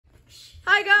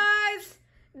Hi guys!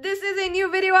 This is a new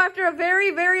video after a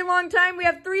very, very long time. We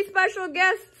have 3 special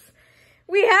guests.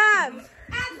 We have...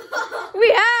 And we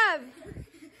have... And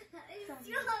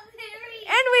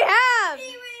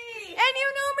you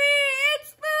know me,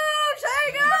 it's Spoosh!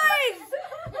 Hey guys!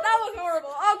 That was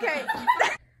horrible. Okay.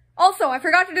 Also, I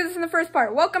forgot to do this in the first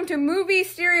part. Welcome to Movie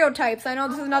Stereotypes. I know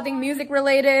this is nothing music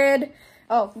related.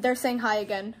 Oh, they're saying hi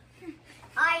again.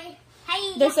 Hi.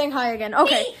 Hey. They're saying hi again.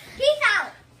 Okay. Peace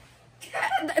out.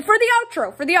 For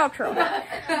the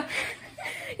outro.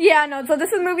 Yeah, no, so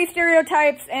this is Movie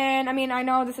Stereotypes, and I mean, I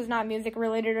know this is not music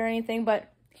related or anything, but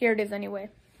here it is anyway.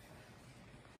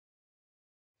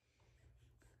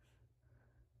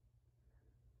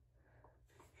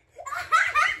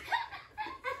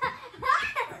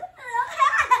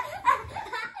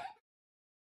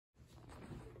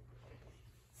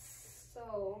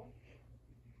 So,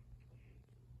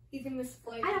 he's gonna miss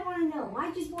flight. I don't want to know.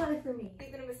 Why just want it for me?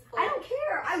 He's gonna miss flight. I don't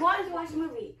care. I wanted to watch the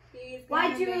movie.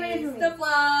 Why'd you miss the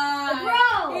flight?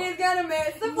 Bro! He's gonna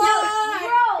miss the flight!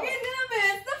 Bro! He's gonna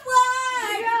miss the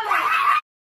flight!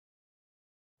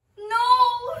 No!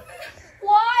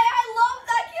 Why? I love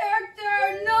that character!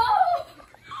 No!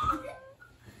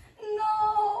 No!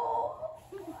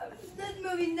 This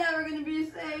movie's never gonna be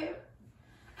the same.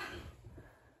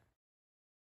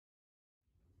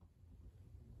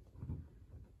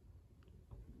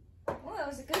 Oh, that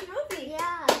was a good movie.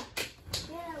 Yeah.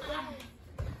 Yeah, well,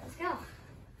 let's go.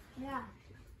 Yeah.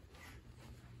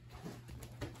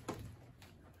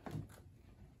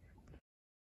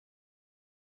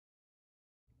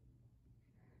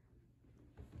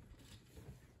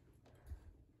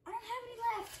 I don't have any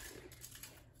left.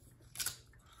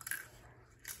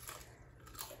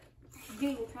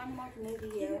 Dude, we're trying to watch a movie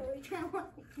here. Yeah, we're trying to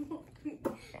watch a movie.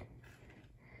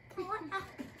 What?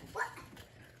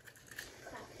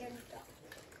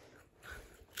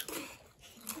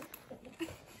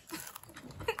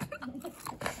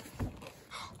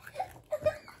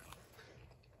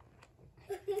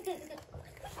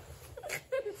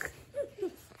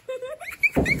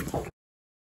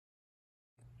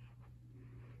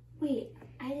 Wait,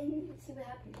 I didn't see what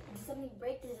happened. Did something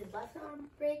break? Did his left arm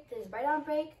break? Did his right arm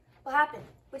break? What happened?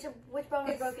 Which bone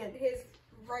was broken? His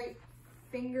right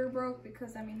finger broke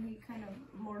because, I mean, he kind of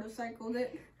motorcycled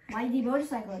it. Why did he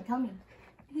motorcycle it? Tell me.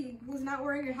 He was not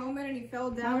wearing a helmet and he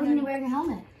fell down. Why wasn't he wearing a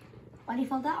helmet? Why did he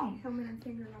fall down? Helmet and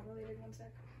finger not related, one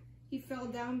sec. He fell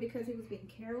down because he was being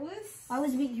careless. Why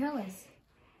was he being careless?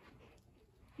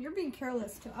 You're being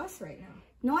careless to us right now.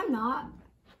 No, I'm not.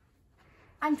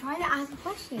 I'm trying to ask a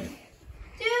question.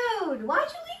 Dude, why'd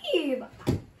you leave?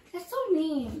 That's so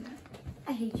mean.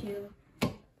 I hate you.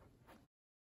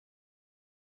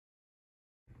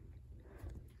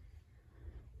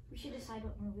 We should decide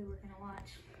what movie we're gonna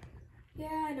watch.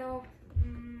 Yeah, I know.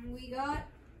 We got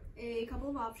a couple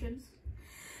of options.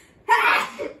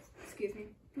 Excuse me.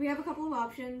 We have a couple of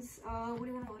options. What do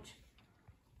you want to watch?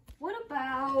 What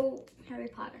about Harry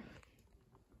Potter?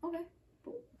 Okay.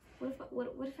 What if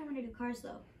I want to do Cars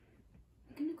though?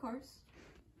 You can do Cars.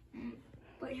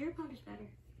 But Harry Potter's better.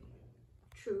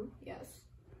 True. Yes.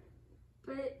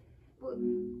 But well,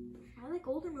 I like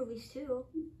older movies too.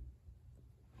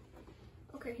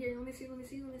 Okay, here, let me see.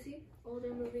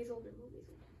 Older movies.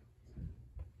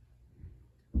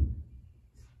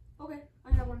 Okay,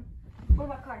 I have one. What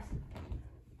about Cars?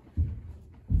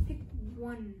 Pick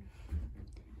one.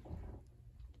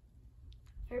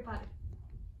 Harry Potter.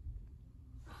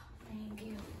 Thank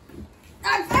you. I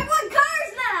want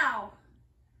Cars now!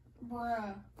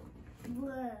 Bruh.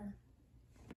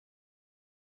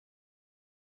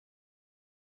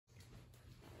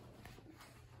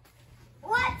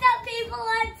 What's up, people?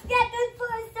 Let's get this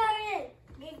party started.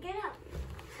 Get up.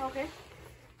 Okay.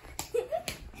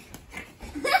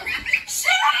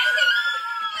 Shit!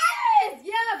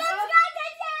 Yeah, bro.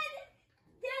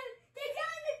 They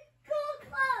got the cool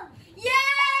club. Yeah!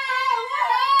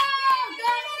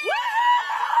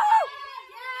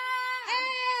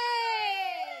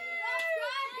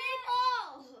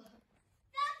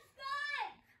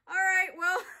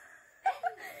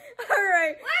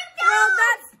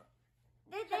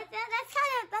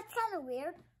 That's kind of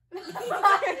weird.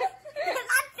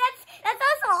 that's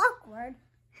also awkward.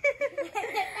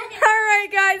 All right,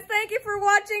 guys. Thank you for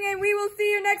watching, and we will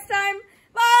see you next time.